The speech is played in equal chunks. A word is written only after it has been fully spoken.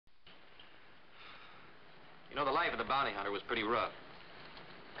You know, the life of the bounty hunter was pretty rough.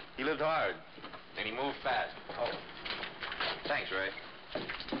 He lived hard. And he moved fast. Oh. Thanks, Ray.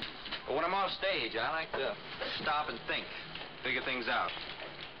 But when I'm off stage, I like to stop and think, figure things out.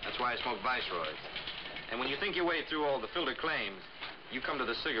 That's why I smoke Viceroy. And when you think your way through all the filter claims, you come to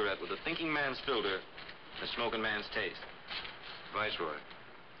the cigarette with the thinking man's filter, the smoking man's taste. Viceroy.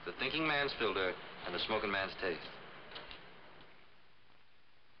 The thinking man's filter and the smoking man's taste.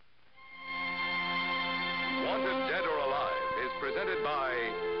 Wanted Dead or Alive is presented by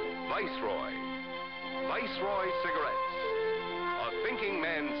Viceroy. Viceroy cigarettes. A thinking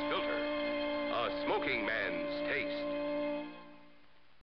man's filter. A smoking man's taste.